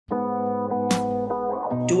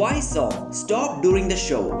Twice song stopped during the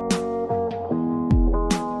show.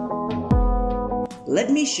 Let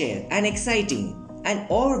me share an exciting and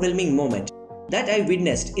overwhelming moment that I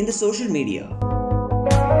witnessed in the social media.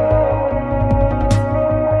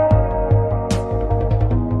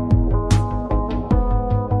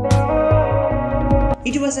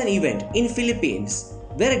 It was an event in Philippines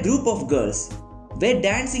where a group of girls were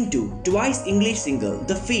dancing to Twice English single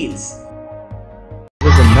The Feels. It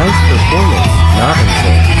was a nice performance, not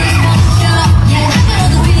unfair.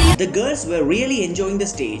 The girls were really enjoying the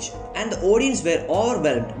stage and the audience were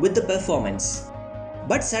overwhelmed with the performance.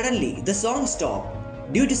 But suddenly the song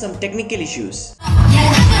stopped due to some technical issues.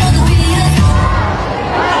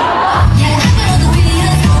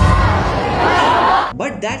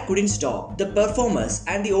 But that couldn't stop the performers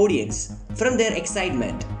and the audience from their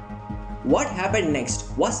excitement. What happened next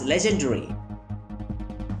was legendary.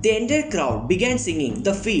 The entire crowd began singing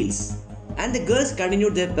The Feels and the girls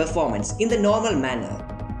continued their performance in the normal manner.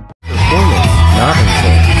 Performance, not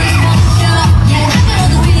unfair.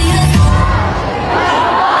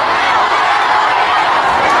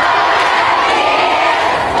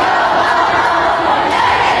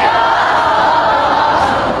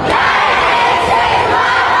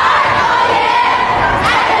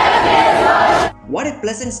 What a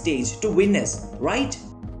pleasant stage to witness, right?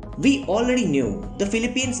 We already knew the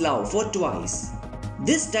Philippines' love for Twice.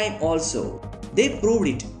 This time also, they proved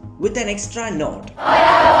it with an extra note.